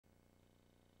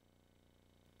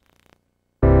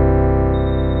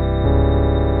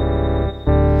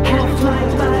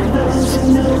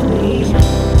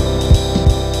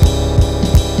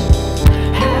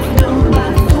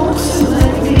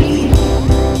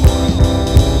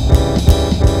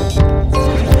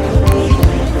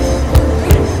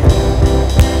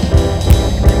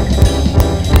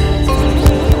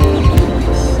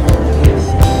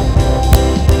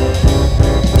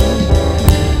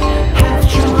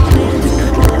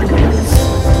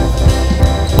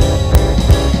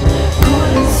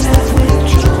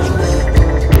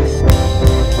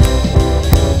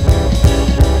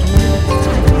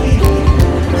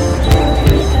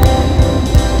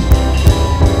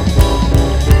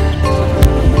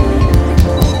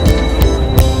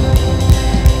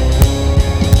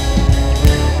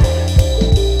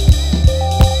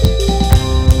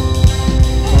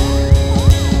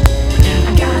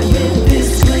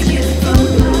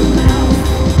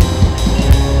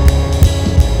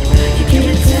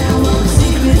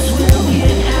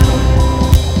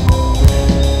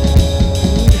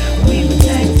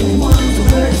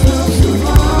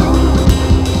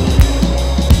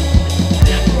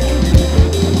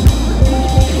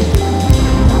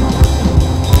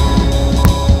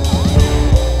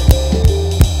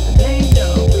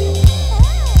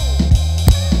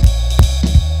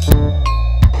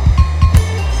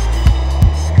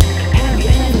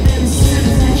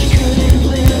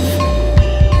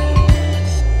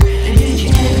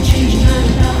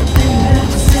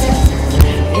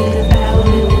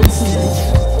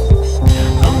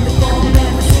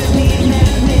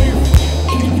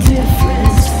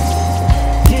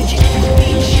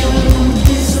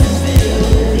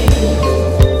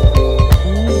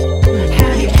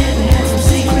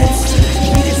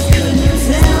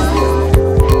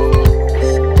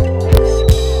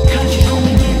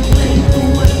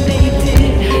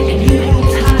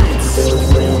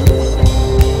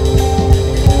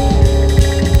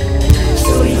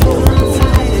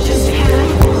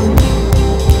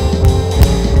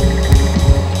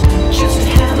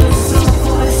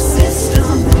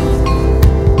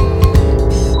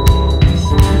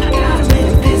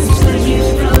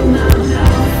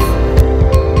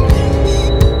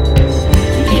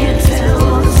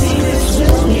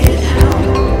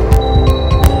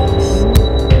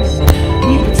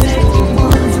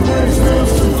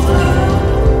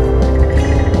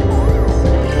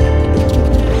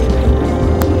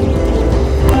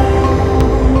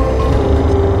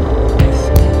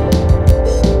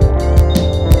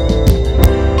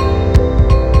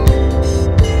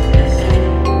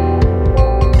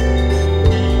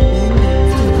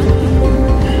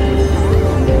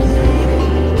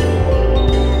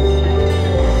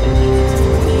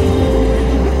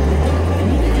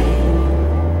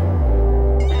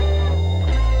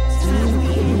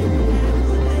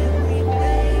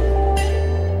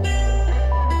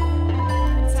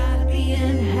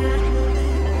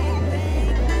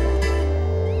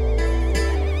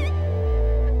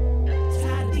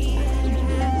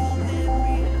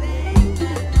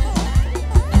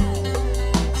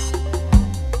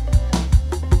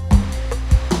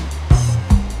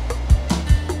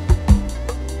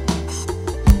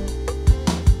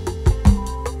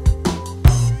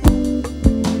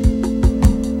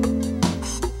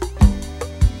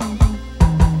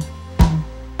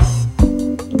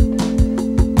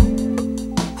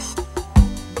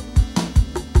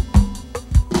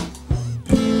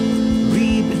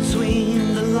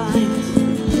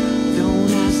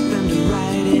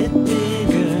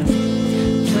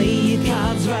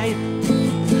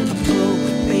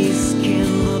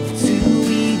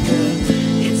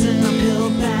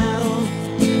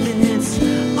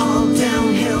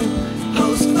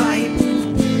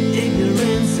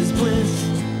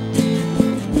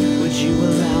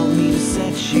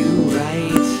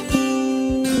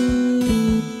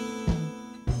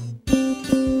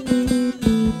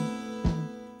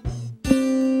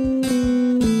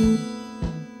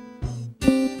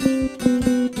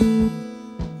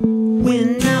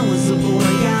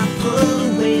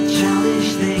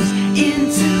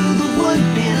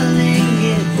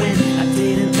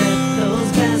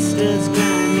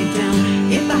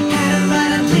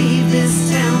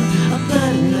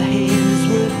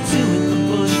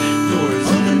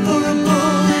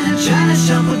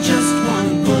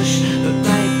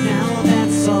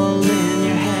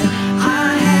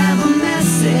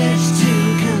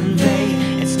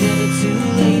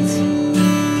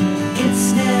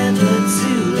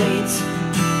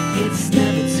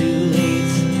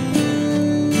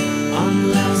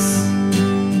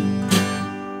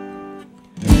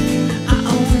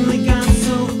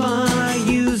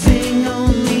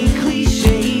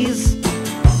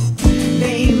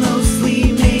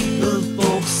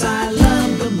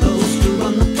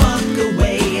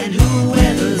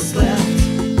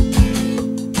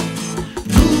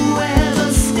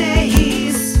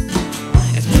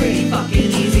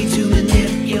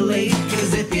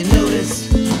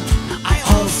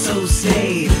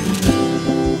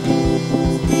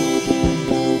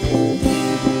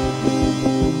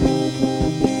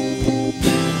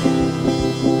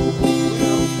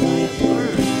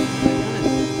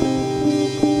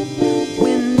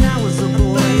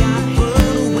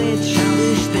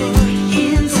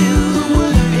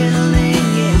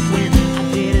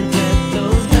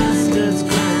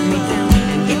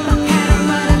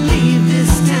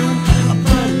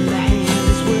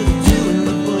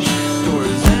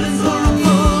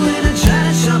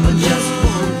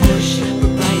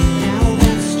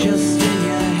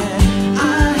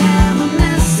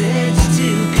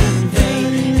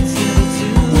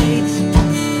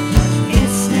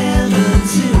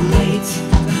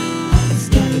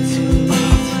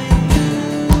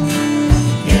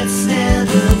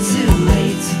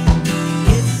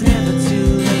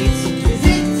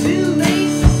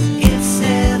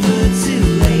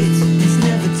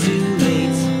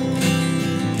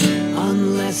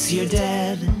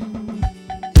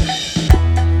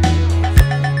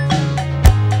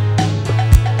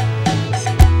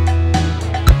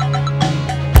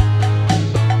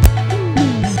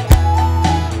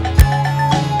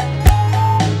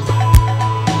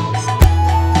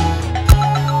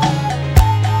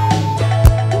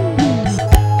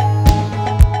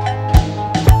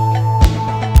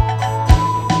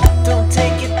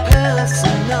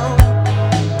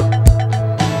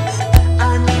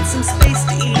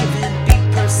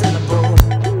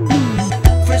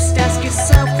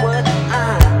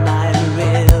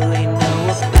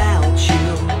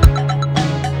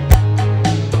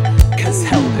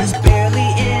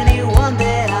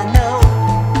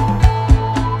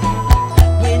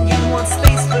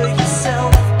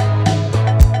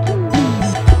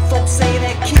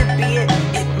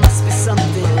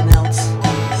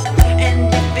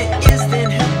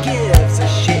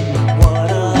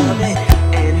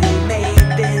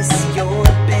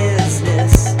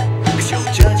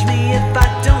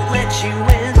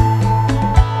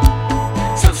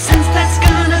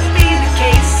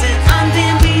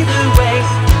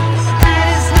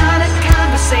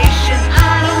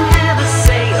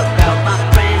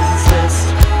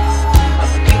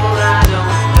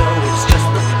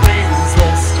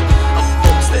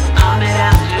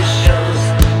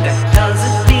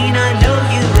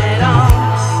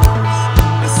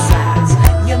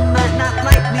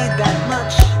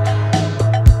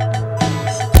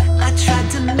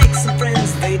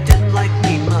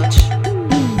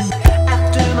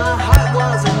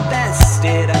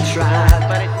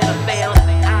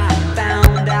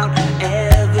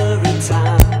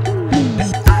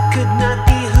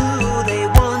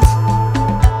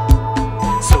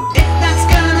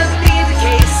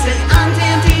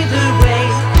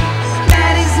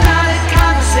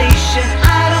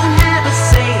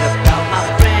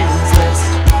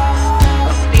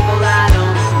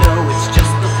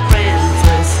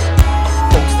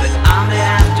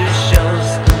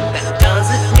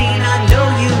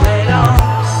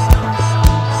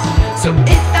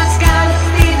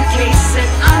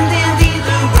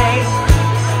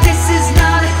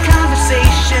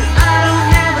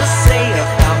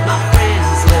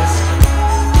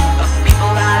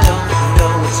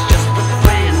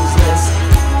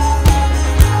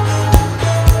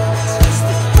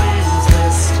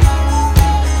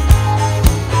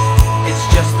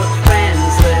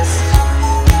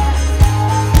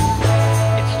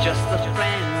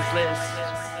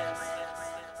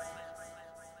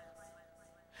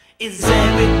Is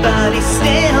everybody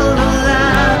still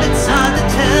alive? It's hard to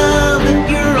tell that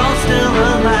you're all still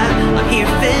alive. I'm here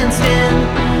fenced in,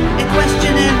 a question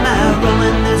in my room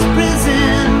in this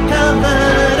prison,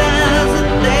 covered as a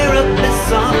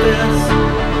therapist's office.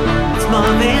 It's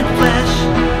more than flesh,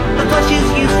 the flesh is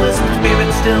useless, the spirit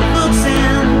still looks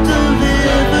in,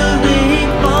 delivering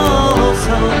false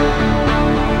hope.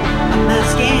 I'm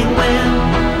asking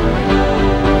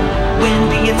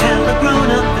when do you tell a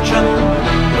grown-up the trouble?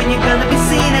 When you're gonna be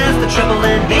seen as the trouble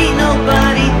and ain't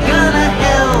nobody gonna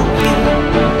help you?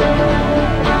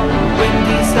 When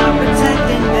do you start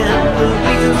protecting them? The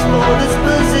reasons for this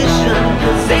position,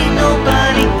 'cause ain't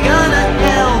nobody gonna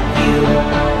help you.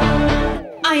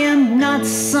 I am not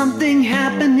something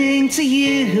happening to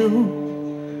you.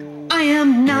 I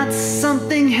am not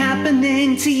something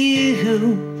happening to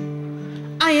you.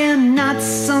 I am not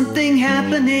something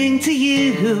happening to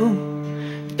you.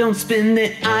 Don't spin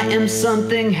it, I am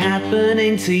something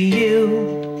happening to you.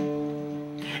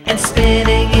 And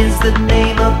spinning is the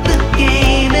name of the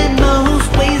game. In most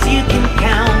ways you can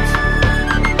count.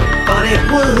 Thought it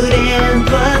would end,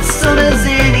 but so does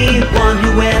anyone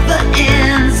who ever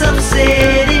ends up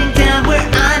sitting down where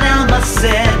I now must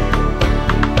sit.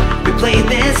 We play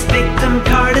this victim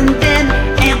card and then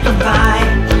amplify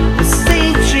the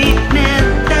same treatment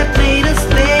that made us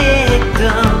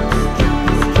victims.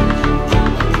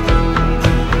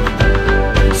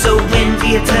 So when do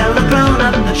you tell a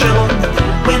grown-up the trouble?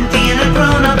 When being a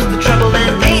grown-up's the trouble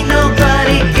and ain't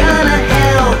nobody gonna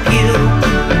help you?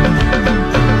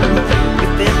 You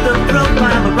fit the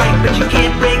profile right, but you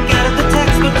can't break out of the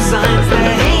textbook signs.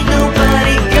 That ain't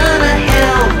nobody gonna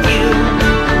help you.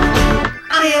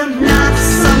 I am not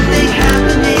something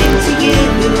happening to you,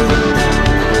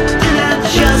 and I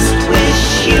just wish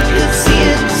you could see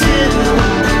it too.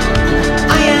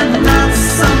 I am not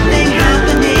something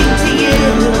happening to you,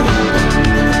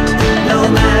 no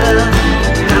matter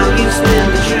how you spin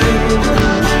the truth.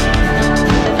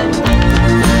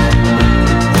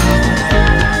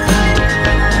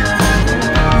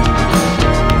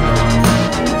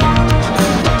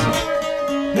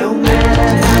 No matter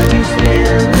how you spin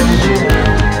the truth,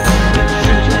 the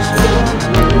truth won't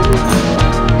move.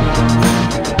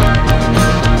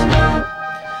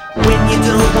 When you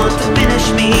don't want to finish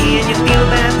me and you feel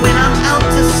bad when I'm out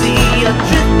to sea, I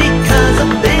drift because of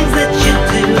things that you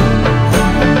do.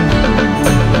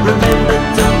 Remember,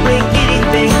 don't break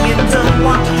anything you don't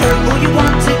want to hurt or you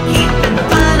want to keep. And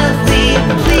finally,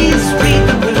 please read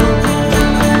the room.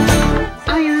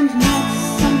 I am not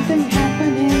something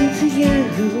happening to you.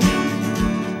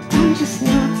 I'm just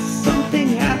not something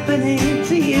happening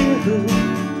to you.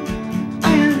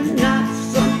 I am not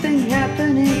something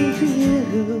happening to you.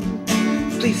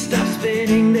 Please stop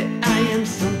spinning that I am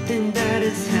something that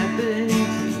is happening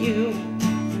to you.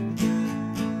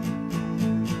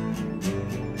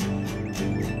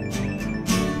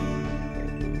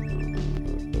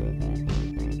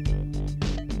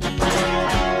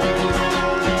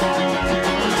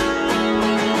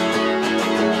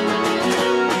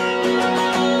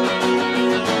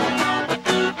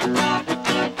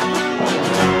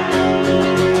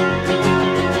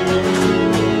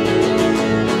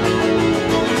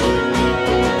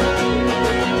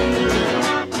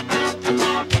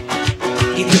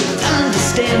 You could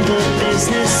understand the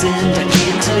business and I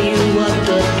can't tell you what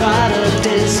the product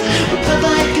is. We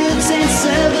provide goods and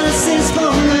services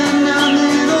for a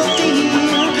nominal fee.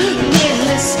 We're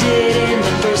listed in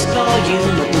the first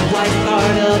volume of the white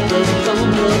part of the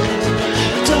phone book.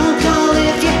 Don't call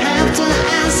if you have to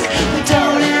ask. We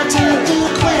don't answer the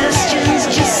questions.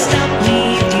 Just stop me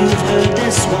if you've heard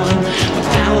this one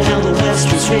about how the West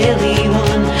was really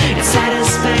won. And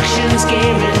satisfaction's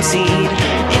guaranteed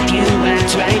if you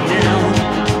act right now.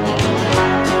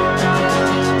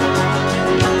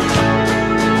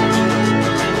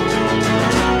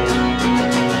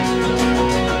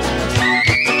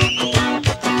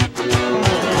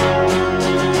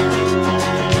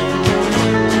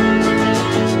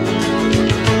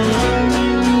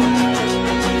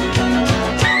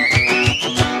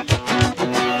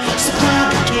 Supply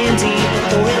the candy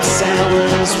before it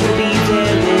sours. We'll be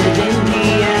there within the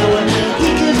hour. We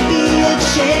could be a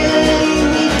charity,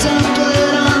 we don't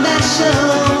put on that show,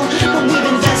 but we've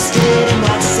invested in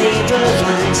what saved our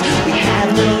lives. We have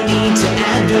no need to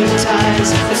advertise.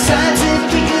 Besides, if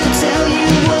we could tell you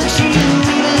what you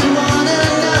even wanna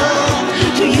know,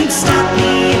 you'd stop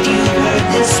me if you heard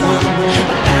this one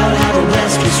about how the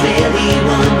West was really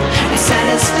won. And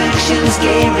satisfaction's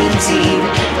guaranteed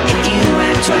if you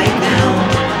act right now.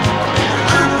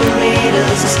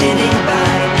 Operators are standing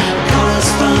by. Call us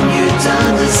from your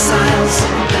domiciles.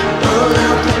 Pull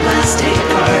out the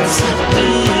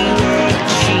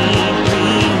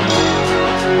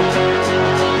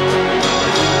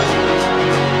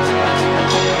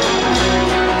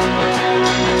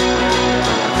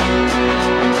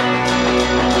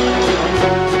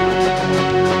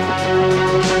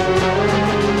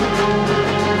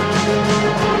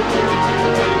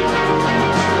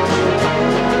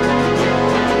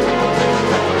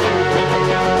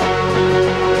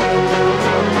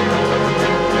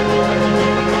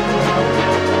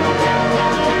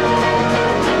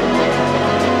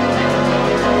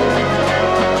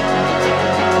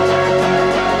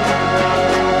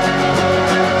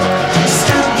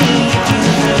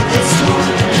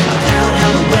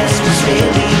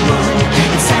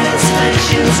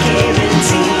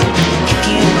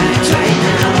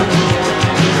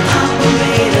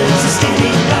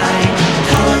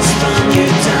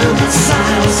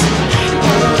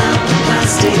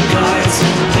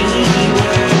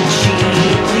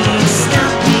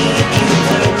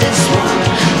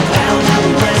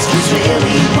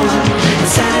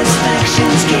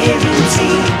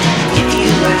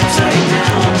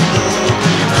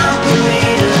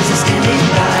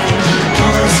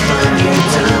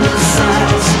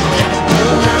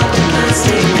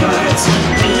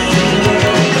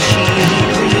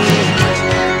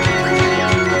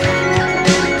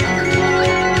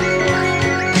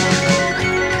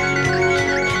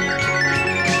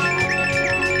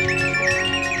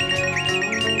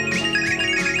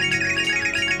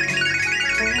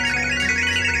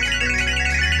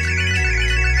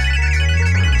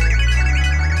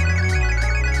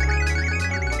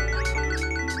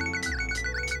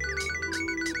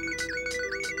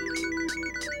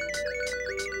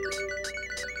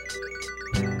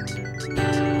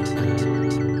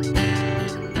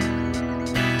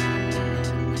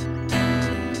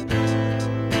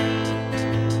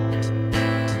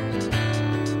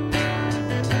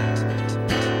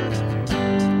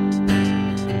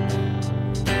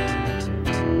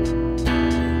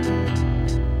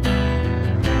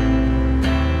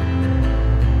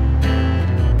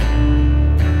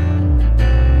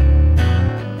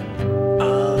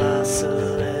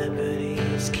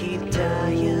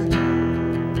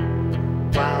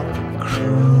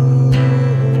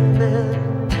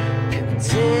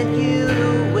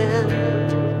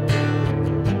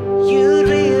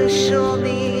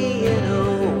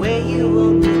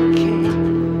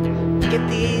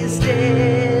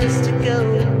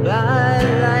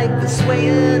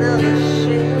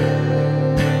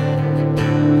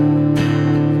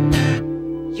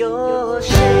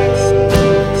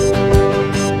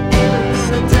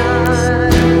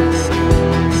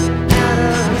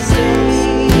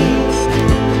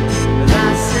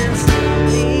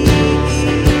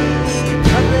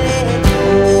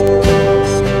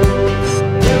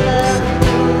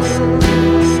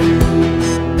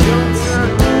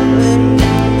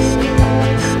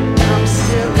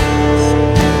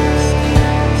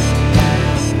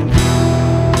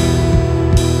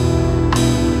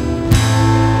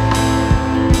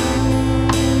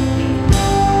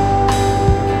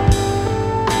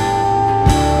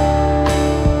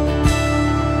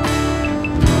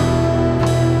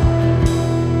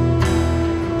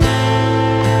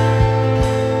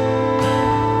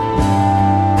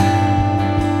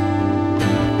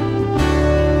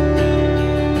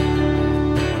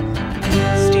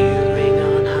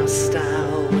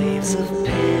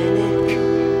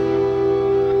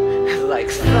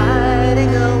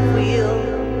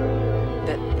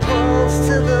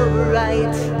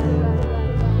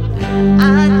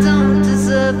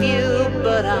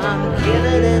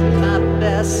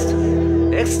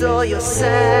restore your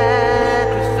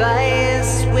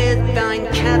sacrifice with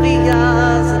thine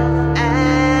caviars and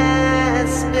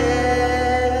aspects.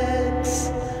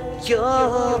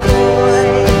 Your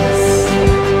voice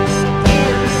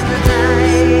in the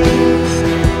night,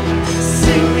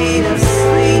 sing me to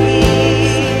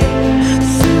sleep,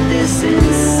 soothe this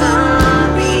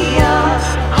insomnia,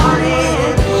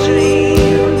 haunted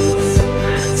dreams,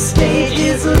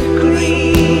 stages of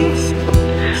grief,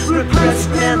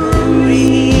 repressed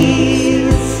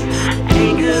memories,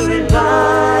 anger and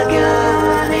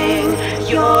bargaining,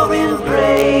 your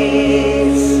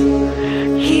embrace,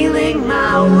 healing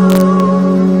my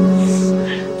wounds.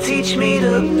 Teach me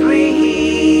to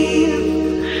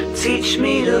breathe, teach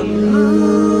me to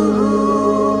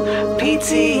move.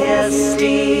 PTSD,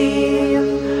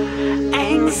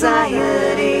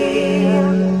 anxiety,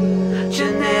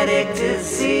 genetic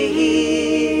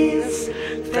disease,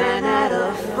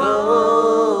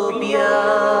 Thanatophobia.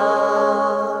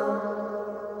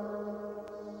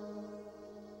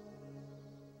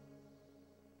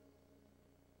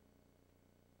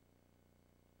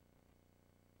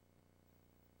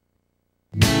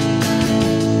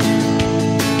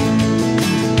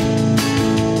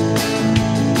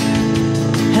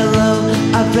 Hello,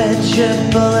 I read your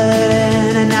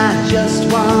bulletin and I just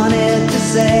wanted to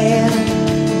say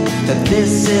that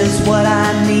this is what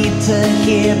I need to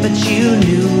hear, but you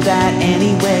knew that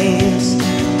anyways.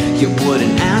 You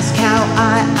wouldn't ask how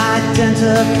I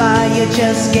identify, you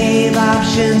just gave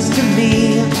options to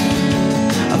me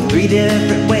of 3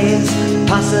 different ways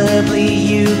possibly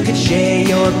you could share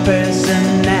your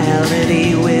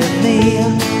personality with me.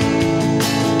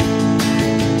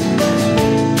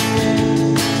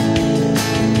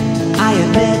 I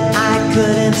admit I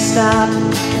couldn't stop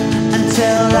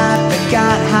until I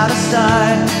forgot how to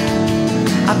start.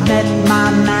 I've met my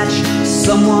match,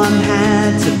 someone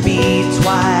had to be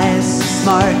twice as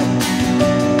smart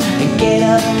and get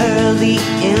up early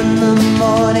in the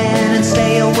morning and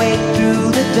stay awake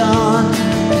through the dawn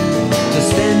to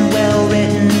spin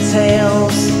well-written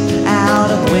tales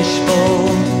out of wishful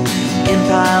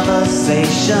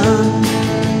improvisation.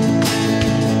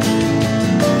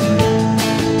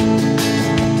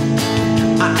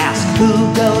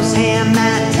 Who goes ham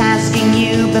at tasking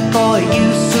you before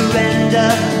you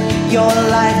surrender your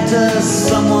life to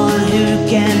someone who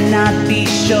cannot be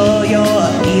sure you're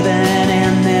even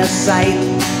in their sight?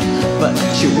 But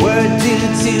you were due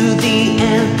to the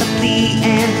empathy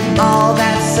and all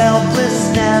that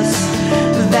selflessness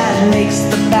that makes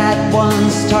the bad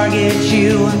ones target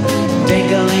you,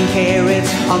 dangling carrots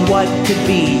on what could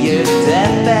be your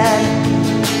deathbed.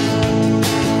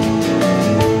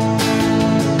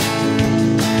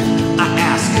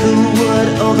 Who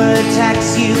would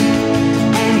overtax you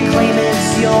and claim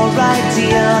it's your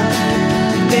idea,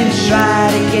 then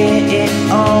try to get it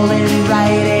all in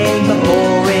writing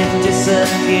before it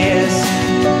disappears?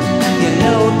 You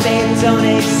know they don't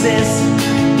exist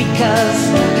because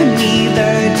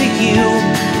neither do you.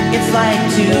 It's like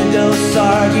two ghosts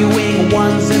arguing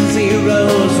ones and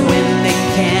zeros when they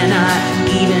cannot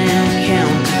even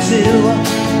count to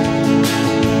 2.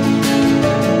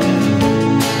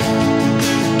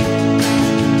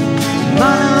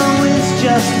 Mono is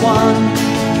just 1,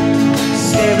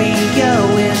 stereo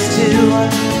is 2,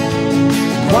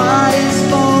 quad is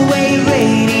 4-way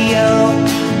radio,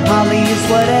 poly is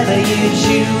whatever you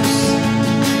choose.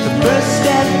 The first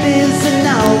step is and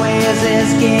always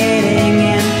is getting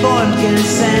informed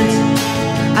consent.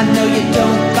 I know you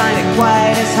don't find it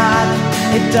quite as hot,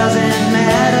 it doesn't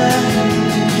matter,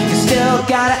 you still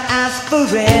gotta ask for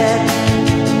it.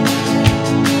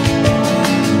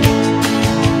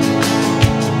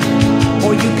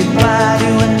 Or you can fly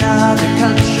to another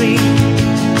country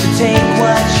to take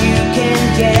what you can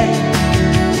get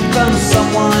from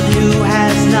someone who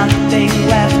has nothing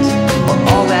left or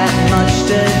all that much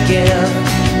to give.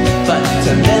 But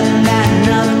to them that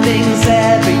nothing's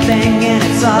everything and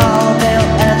it's all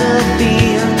they'll ever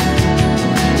be.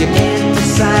 You can't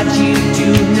decide you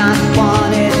do not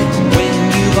want it when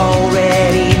you've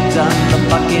already done the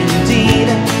fucking deed.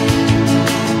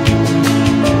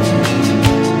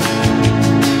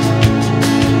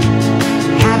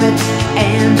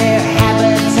 And their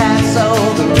habitats, oh,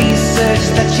 the research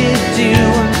that you do,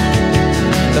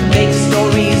 the fake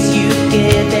stories you've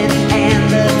given, and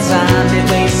the time they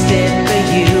wasted for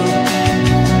you.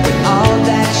 When all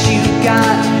that you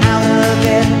got out of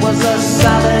it was a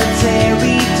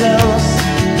solitary dose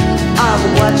of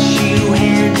what you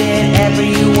handed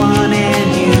everyone, and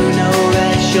you know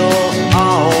that you'll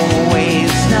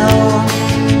always know.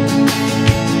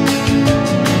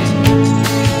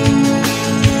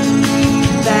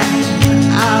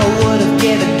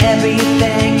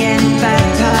 everything. In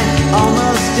fact, I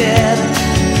almost did.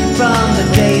 From the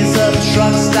days of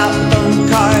truck stop phone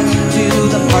cars to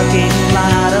the parking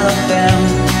lot of them,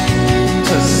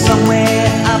 to somewhere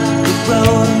up the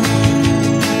road,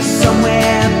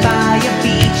 somewhere by a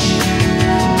beach.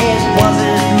 It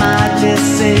wasn't my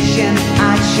decision,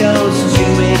 I chose to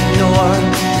ignore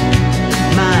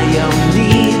my own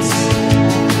needs.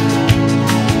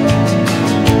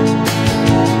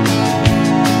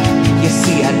 You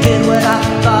see, I did what I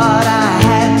thought I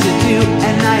had to do,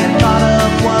 and I had thought of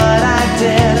what I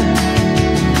did.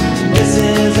 This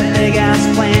is a big ass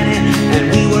planet, and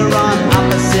we were on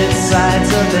opposite sides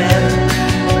of it.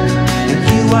 And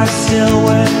you are still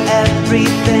worth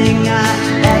everything I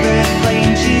ever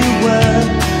claimed you were.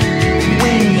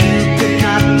 When you could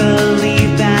not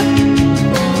believe that,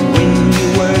 when you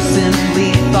were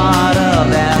simply thought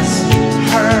of as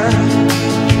her.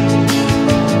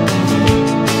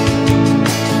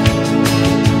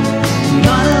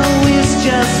 Mono is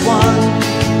just one,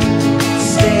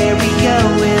 stereo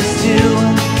is two.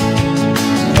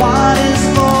 Quad is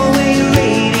four-way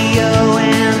radio,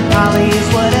 and poly is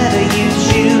whatever you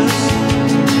choose.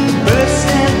 The first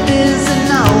step isn't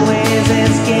always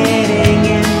as getting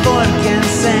informed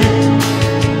consent.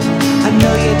 I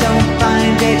know you don't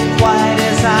find it quite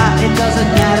as high, it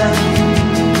doesn't matter,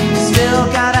 still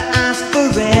gotta ask for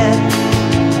it.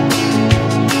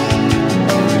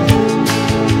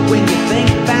 When you think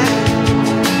back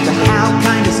to how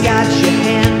kindness got you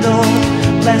handled,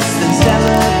 less than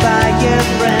stellar by your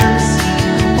friends,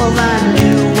 well, I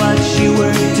knew what you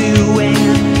were doing,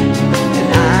 and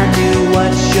I knew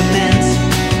what you meant.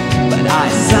 But I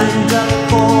signed up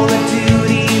for a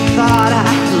duty, thought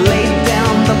I laid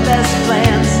down the best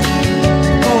plans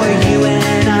for you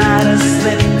and I to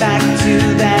slip back to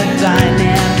that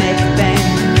dynamic thing,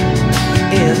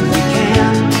 if we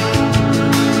can.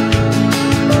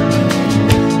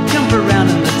 Jump around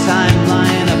in the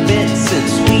timeline a bit,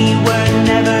 since we were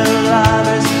never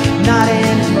lovers, not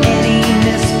in any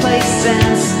misplaced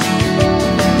sense.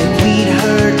 If we'd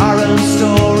heard our own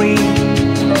story,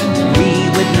 we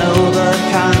would know the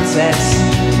context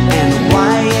and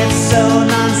why it's so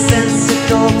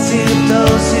nonsensical to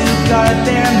those who guard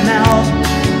their mouth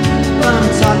from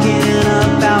talking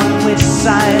about which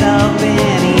side of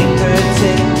any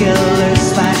particular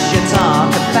slash you talk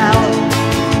about.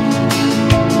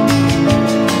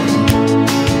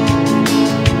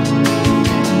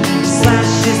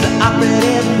 Slash is the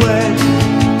operative word.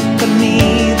 For me,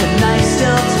 the knife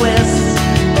still twists.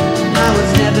 I was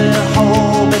never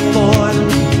whole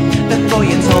before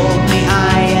you told me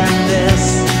I am this.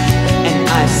 And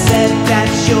I said that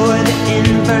you're the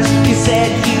inverse. You said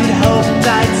you'd hoped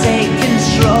I'd take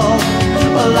control.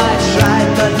 Well, I tried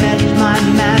but met my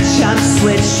match. I'm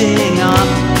switching up,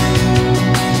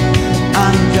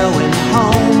 I'm going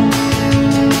home.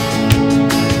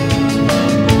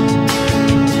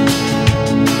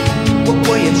 What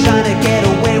were you trying to get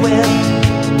away with?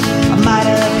 I might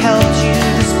have helped you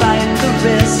despite the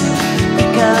risk,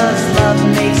 because love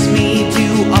makes me do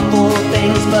awful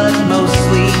things, but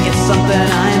mostly it's something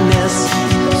I miss.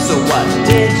 So what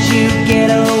did you get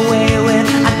away with?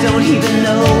 I don't even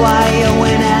know why you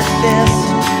went at this.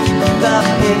 The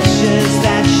pictures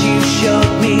that you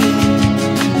showed me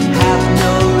have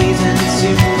no reason to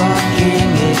fucking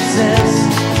exist.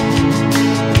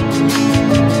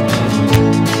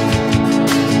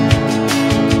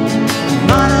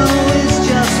 Mono is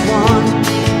just one,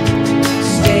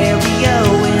 stereo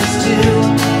is two.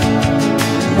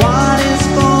 Quad is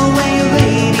four-way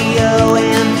radio,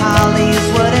 and poly is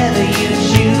whatever you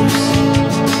choose.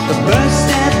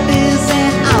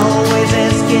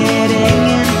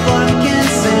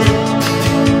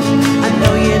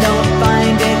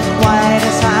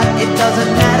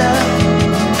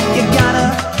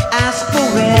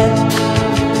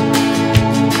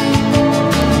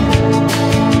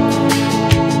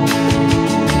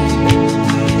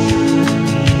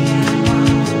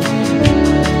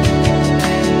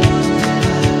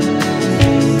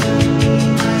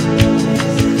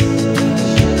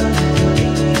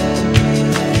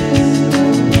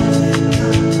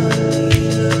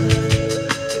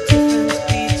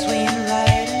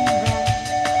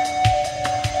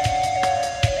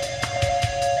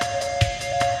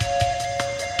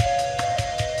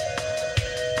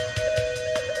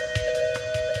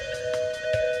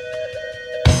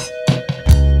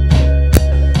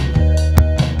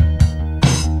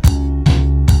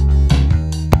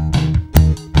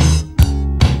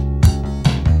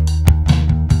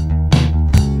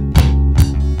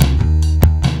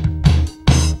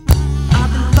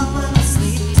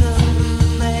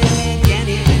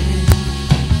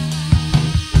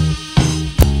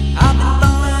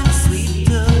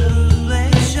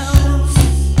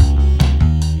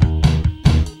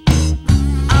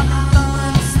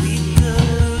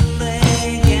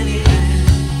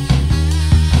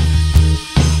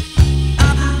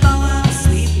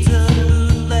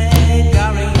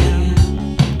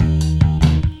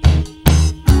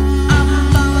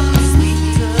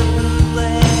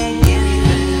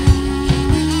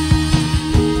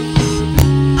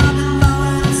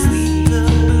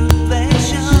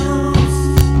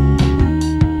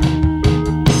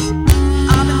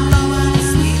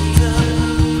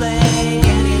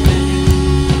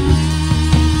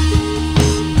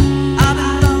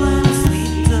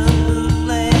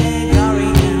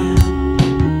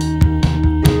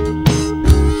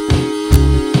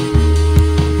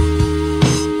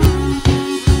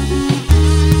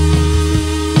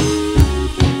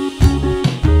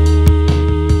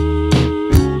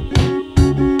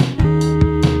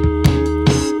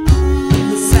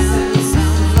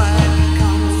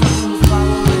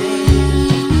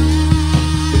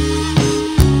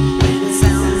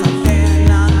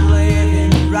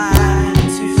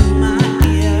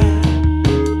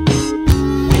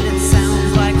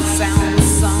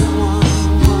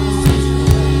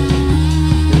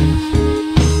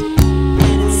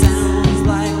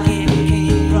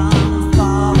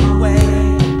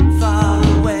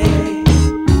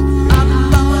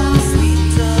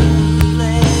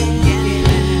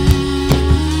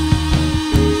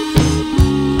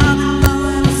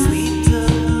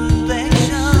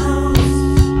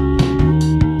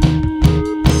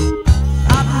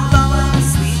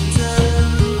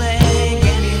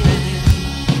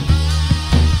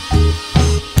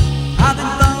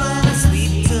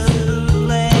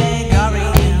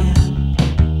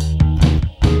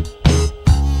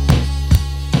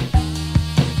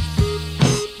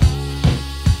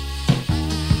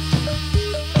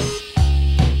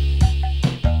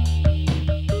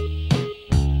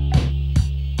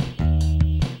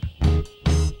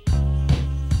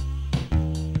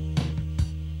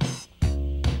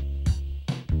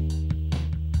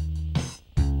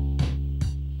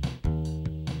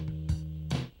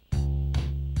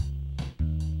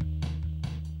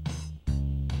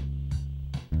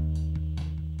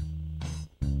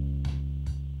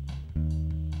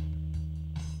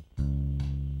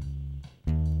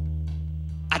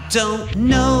 don't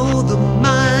know the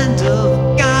mind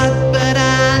of God, but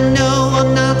I know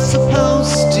I'm not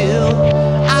supposed to.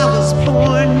 I was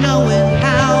born knowing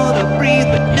how to breathe,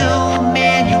 but no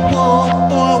manual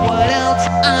for what else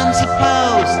I'm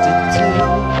supposed to do.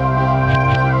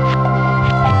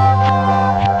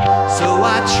 So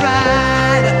I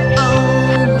try to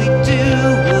only do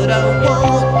what I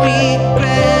won't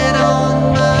regret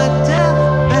on my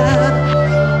deathbed,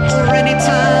 or any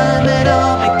time at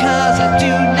all, because I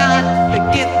do not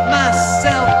forgive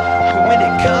myself. When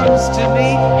it comes to me,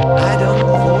 I don't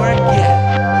forget.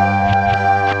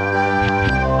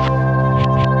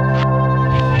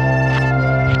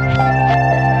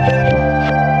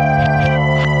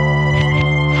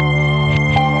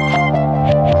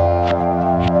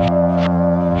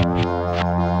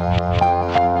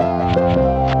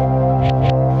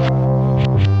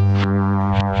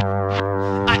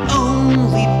 I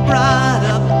only brought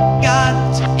up God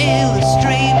to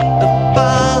illustrate the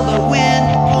following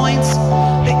points.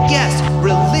 That yes,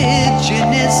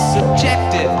 religion is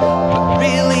subjective, but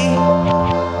really,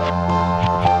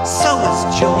 so is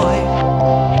joy.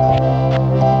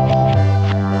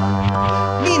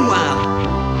 Meanwhile,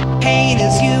 pain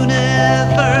is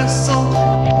universal.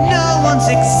 No one's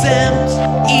exempt,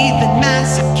 even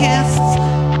masochists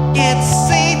get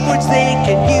safe words they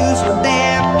can use when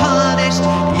they're punished.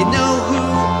 You know who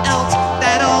else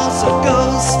that also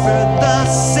goes for the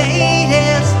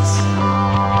sadists?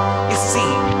 You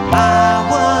see, I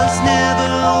was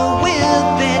never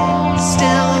with it,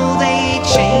 still they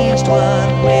changed what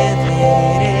with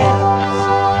it is.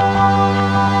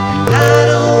 And I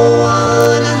don't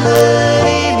wanna hurt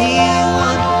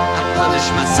anyone. I punish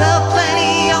myself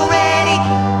plenty already,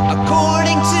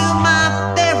 according to my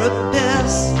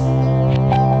therapist.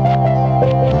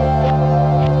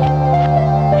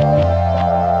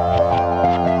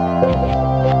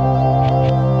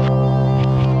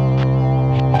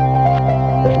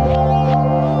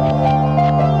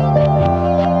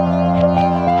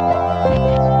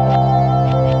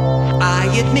 I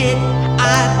admit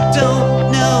I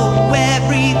don't know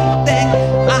everything.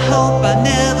 I hope I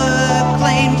never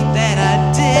claimed that I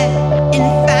did. In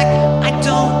fact, I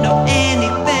don't know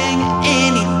anything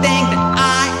that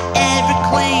I ever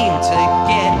claimed to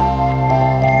get.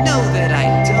 No, that I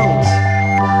don't.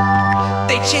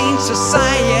 They change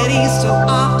society so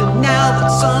often now that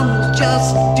some rules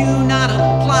just do not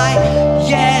apply.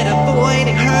 Yet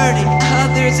avoiding hurting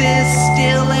others is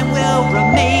still and will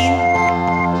remain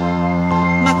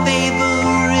my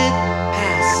favorite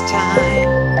pastime.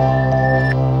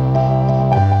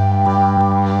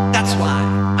 That's why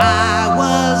I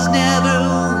was never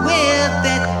with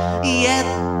it, yet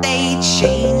they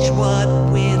change what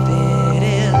with it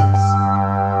is.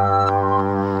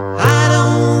 I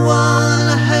don't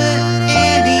wanna hurt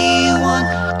anyone.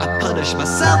 I punish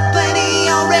myself plenty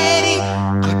already,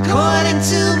 according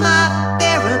to my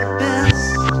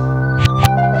therapist.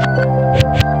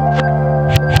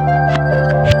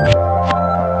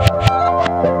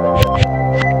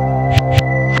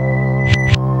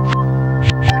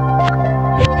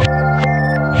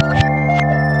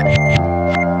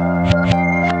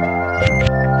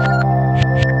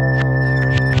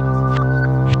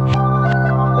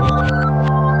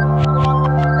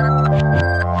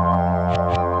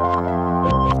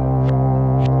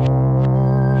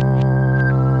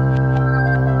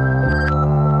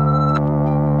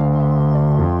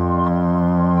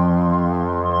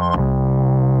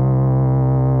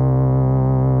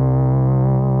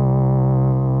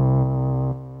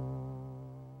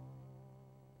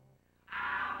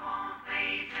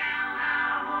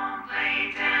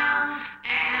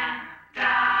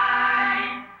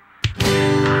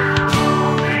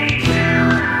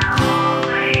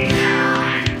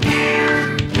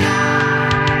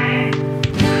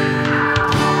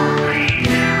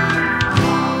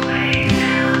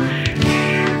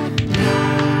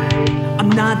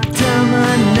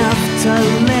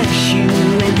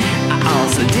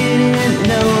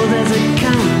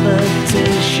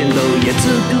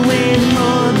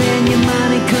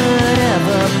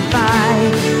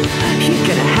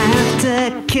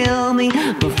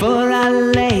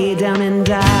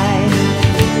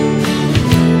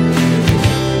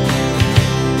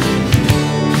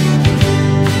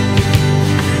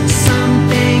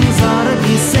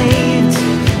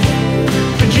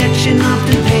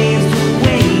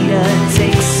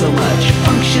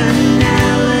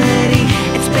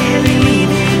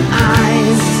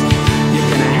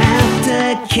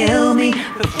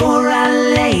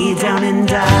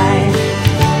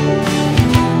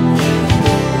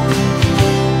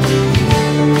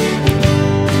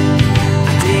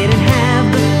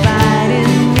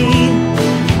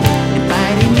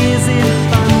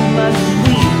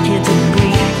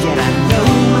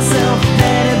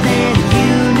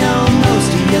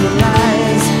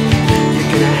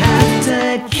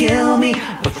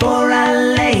 before I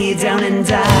lay down and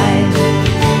die.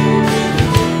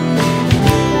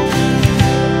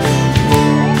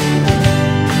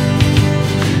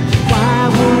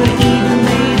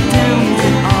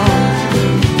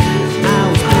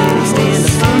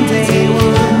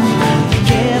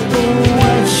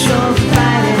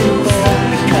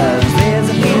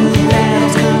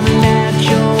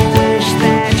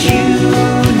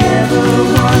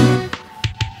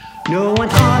 No one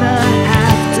ought to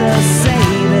have to say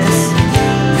this.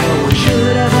 No one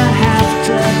should ever have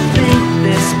to think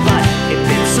this. But if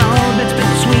it's all that's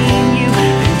between you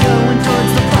and going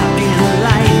towards the fucking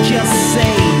light, just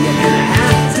say you're gonna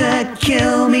have to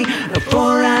kill me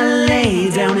before I lay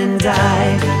down and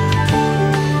die.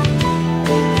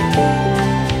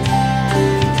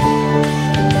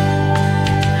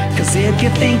 Cause if you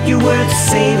think you're worth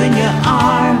saving, you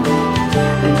are.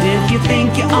 And if you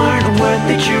think you aren't worth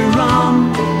it, you're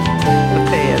wrong. But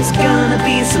there's gonna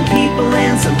be some people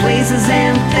and some places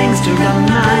and things to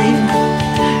remind.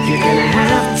 You're gonna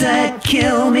have to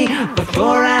kill me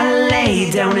before I lay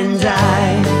down and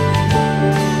die.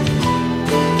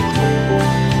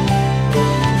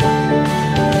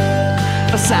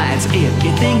 Besides, if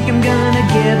you think I'm gonna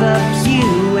give up,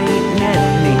 you ain't met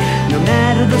me. No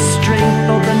matter the strength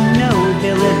or the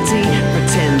nobility,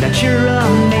 pretend that you're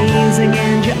amazing,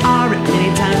 and you are at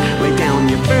many times. Lay down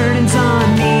your burdens on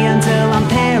me until I'm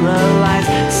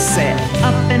paralyzed. Set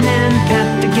up an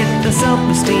empath to get the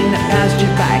self-esteem that passed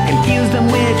you by. Confuse them,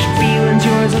 which feeling's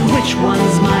yours and which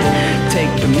one's mine.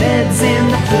 Take the meds and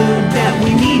the food that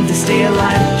we need to stay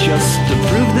alive, just to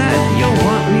prove that you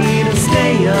want me to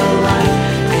stay alive.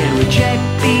 And reject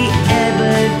the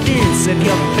evidence of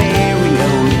your very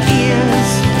own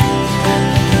ears,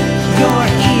 your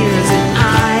ears and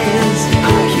eyes.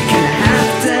 Oh, you're gonna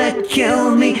have to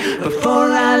kill me before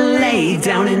I lay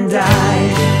down and die.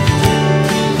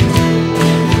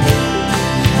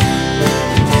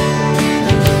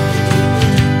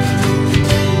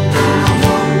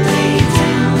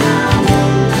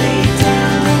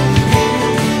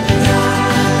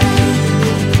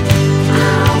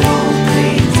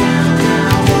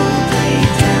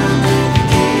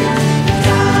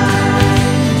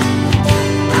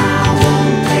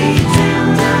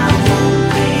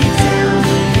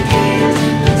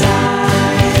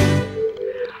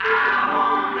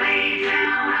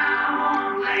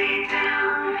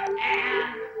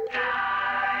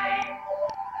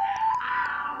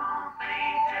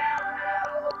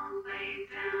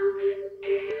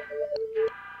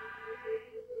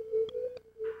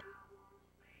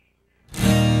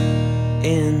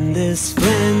 In this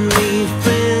friendly,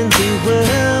 friendly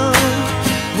world,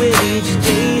 with each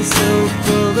day so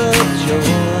full of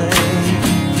joy,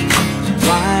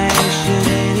 why should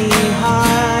any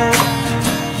heart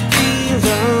be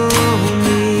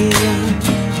lonely?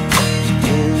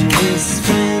 In this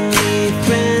friendly,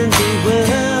 friendly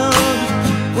world,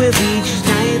 with each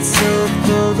night so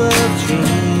full of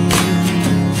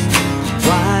dreams,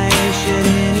 why should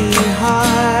any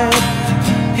heart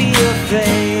be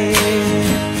afraid?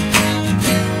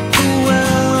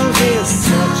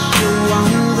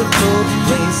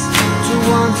 Place to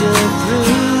wander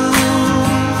through,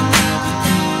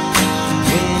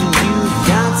 when you've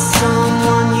got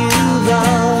someone you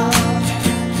love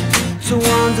to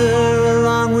wander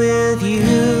along with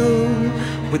you,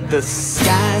 with the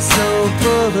sky so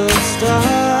full of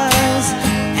stars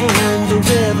and the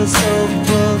river so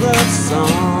full of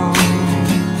song.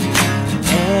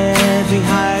 Every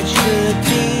heart should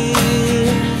be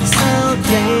so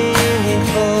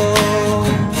thankful.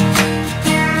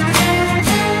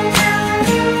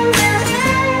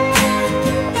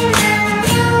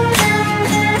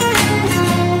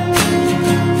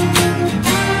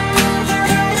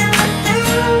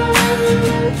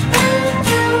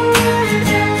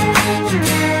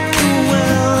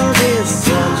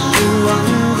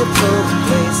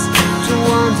 Place to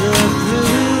wander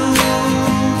through,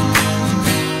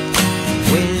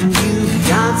 when you've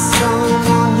got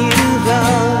someone you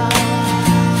love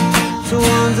to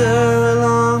wander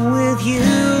along with you,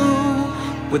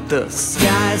 with the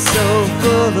sky so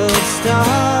full of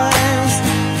stars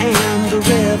and the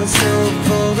river so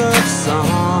full of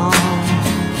song.